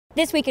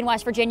This week in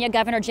West Virginia,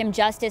 Governor Jim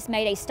Justice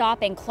made a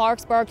stop in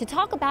Clarksburg to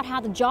talk about how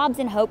the Jobs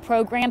and Hope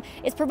program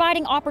is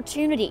providing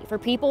opportunity for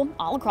people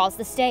all across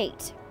the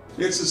state.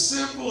 It's as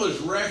simple as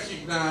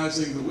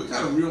recognizing that we've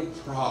got a real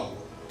problem.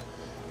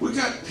 We've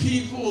got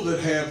people that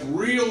have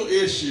real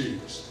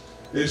issues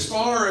as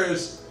far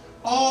as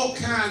all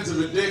kinds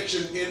of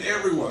addiction in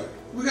every way.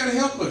 We've got to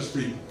help those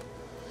people.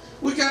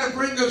 We've got to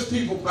bring those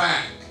people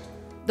back.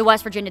 The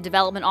West Virginia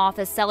Development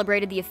Office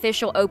celebrated the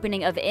official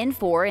opening of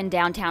N4 in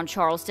downtown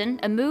Charleston,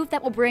 a move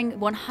that will bring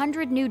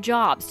 100 new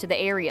jobs to the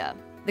area.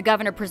 The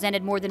governor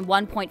presented more than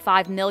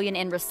 $1.5 million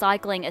in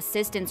recycling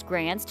assistance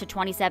grants to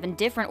 27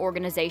 different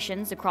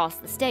organizations across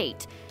the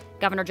state.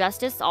 Governor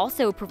Justice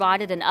also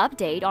provided an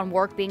update on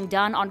work being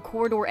done on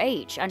Corridor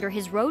H under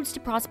his Roads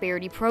to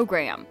Prosperity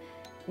program.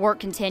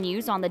 Work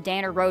continues on the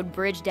Danner Road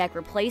bridge deck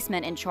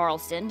replacement in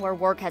Charleston, where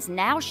work has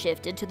now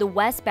shifted to the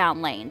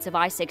westbound lanes of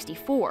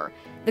I-64.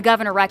 The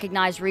governor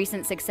recognized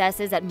recent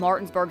successes at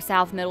Martinsburg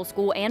South Middle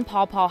School and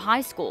Paw Paw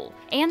High School,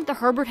 and the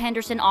Herbert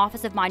Henderson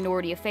Office of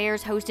Minority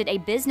Affairs hosted a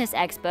business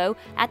expo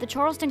at the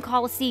Charleston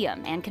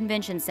Coliseum and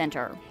Convention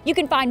Center. You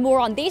can find more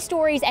on these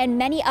stories and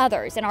many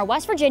others in our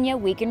West Virginia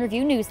Week in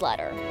Review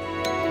newsletter.